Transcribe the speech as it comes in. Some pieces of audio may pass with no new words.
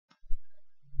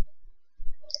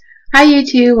Hi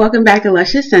YouTube, welcome back to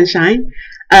Luscious Sunshine.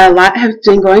 A lot has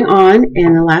been going on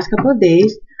in the last couple of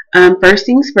days. First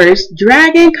things first,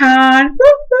 Dragon Con!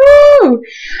 Woo-hoo!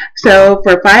 So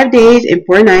for 5 days and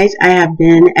 4 nights, I have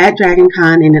been at Dragon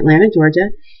Con in Atlanta, Georgia.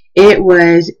 It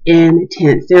was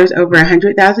intense. There was over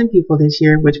 100,000 people this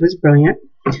year, which was brilliant.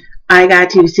 I got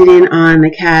to sit in on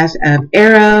the cast of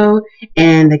Arrow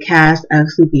and the cast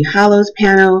of Sleepy Hollow's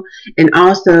panel, and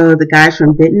also the guys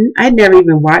from Bitten. I'd never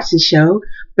even watched the show,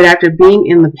 but after being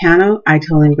in the panel, I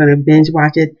told them I'm going to binge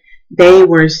watch it. They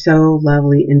were so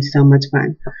lovely and so much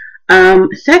fun.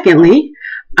 Secondly,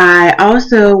 I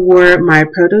also wore my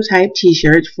prototype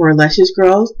t-shirt for Luscious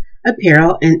Girls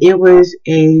Apparel, and it was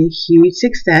a huge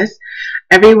success.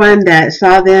 Everyone that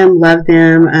saw them loved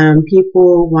them.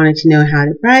 People wanted to know how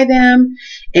to buy them,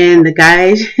 and the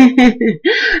guys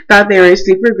thought they were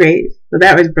super great, so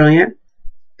that was brilliant.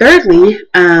 Thirdly,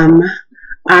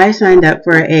 I signed up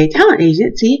for a talent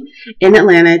agency in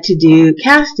Atlanta to do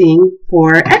casting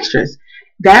for extras.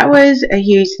 That was a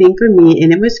huge thing for me,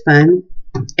 and it was fun.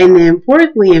 And then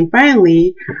fourthly and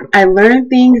finally, I learned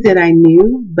things that I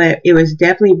knew, but it was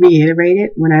definitely reiterated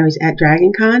when I was at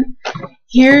Dragon Con.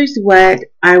 Here's what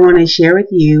I want to share with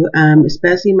you,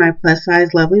 especially my plus size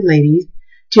lovely ladies,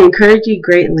 to encourage you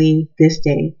greatly this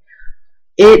day.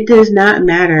 It does not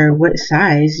matter what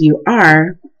size you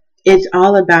are. It's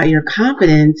all about your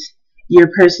confidence, your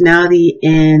personality,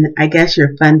 and I guess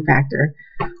your fun factor.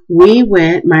 We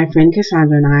went, my friend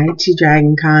Cassandra and I, to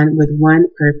Dragon Con with one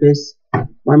purpose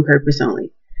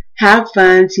only. Have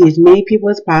fun, see as many people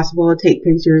as possible, take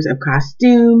pictures of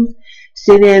costumes,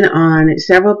 sit in on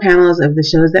several panels of the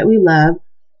shows that we love,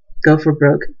 go for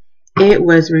broke. It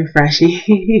was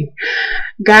refreshing.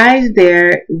 Guys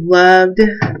there loved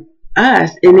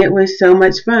us, and it was so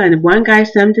much fun. One guy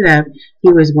summed it up.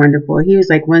 He was wonderful. He was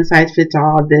like one size fits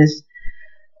all, this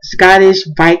Scottish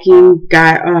Viking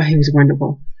guy. Oh, he was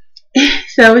wonderful.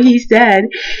 So he said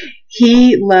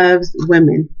he loves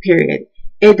women, period.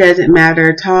 It doesn't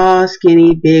matter, tall,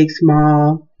 skinny, big,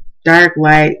 small, dark,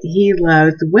 light. He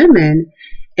loves women,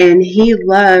 and he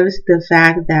loves the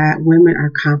fact that women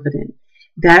are confident.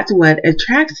 That's what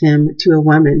attracts him to a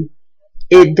woman.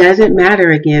 It doesn't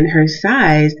matter, again, her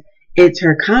size. It's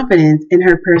her confidence and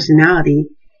her personality.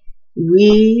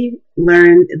 We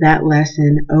learned that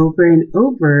lesson over and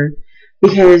over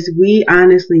because we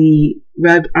honestly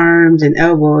rubbed arms and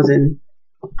elbows and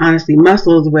honestly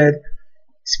muscles with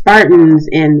Spartans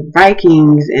and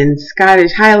Vikings and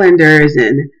Scottish Highlanders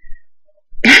and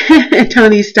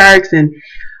Tony Starks and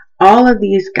all of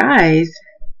these guys.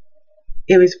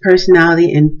 It was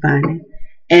personality and fun.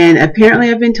 And apparently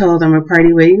I've been told I'm a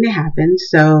party waiting to happen,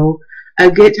 so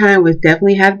a good time was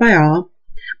definitely had by all.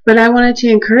 But I wanted to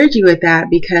encourage you with that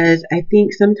because I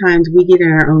think sometimes we get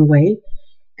in our own way,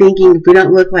 thinking if we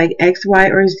don't look like X, Y,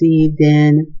 or Z,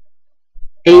 then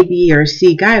A, B, or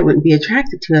C guy wouldn't be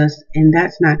attracted to us, and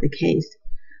that's not the case.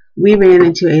 We ran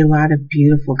into a lot of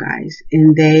beautiful guys,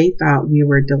 and they thought we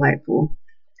were delightful.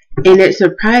 And it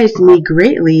surprised me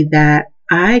greatly that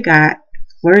I got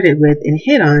flirted with and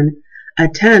hit on a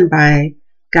ton by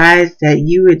guys that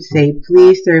you would say,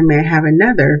 please sir, may I have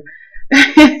another?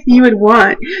 You would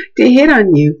want to hit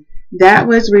on you. That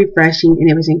was refreshing, and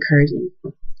it was encouraging.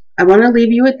 I want to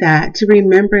leave you with that, to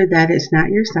remember that it's not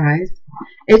your size.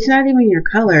 It's not even your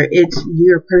color. It's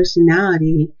your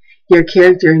personality, your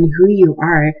character, and who you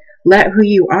are. Let who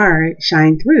you are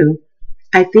shine through.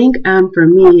 I think for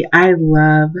me, I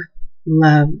love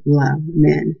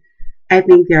men. I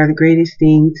think they are the greatest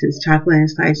thing since chocolate and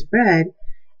sliced bread.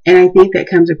 And I think that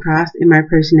comes across in my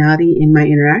personality, in my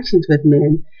interactions with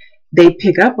men. They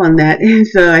pick up on that, and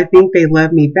so I think they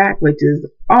love me back, which is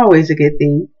always a good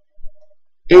thing.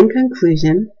 In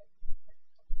conclusion,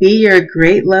 be your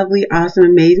great, lovely, awesome,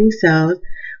 amazing selves.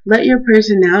 Let your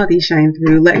personality shine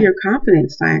through. Let your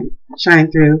confidence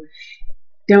shine through.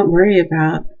 Don't worry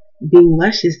about being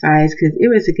luscious size, because it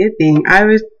was a good thing.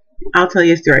 I'll tell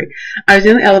you a story. I was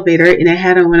in the elevator, and I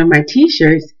had on one of my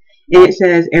t-shirts, and it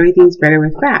says, everything's better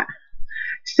with fat.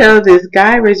 So this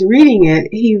guy was reading it.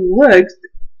 He looks,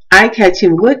 I catch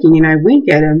him looking, and I wink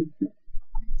at him,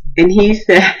 and he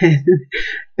said,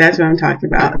 that's what I'm talking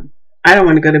about. I don't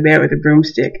want to go to bed with a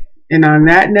broomstick. And on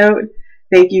that note,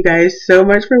 thank you guys so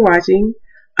much for watching.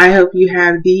 I hope you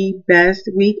have the best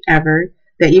week ever,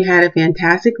 that you had a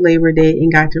fantastic Labor Day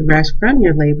and got to rest from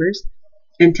your labors.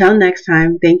 Until next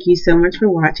time, thank you so much for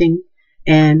watching,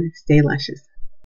 and stay luscious.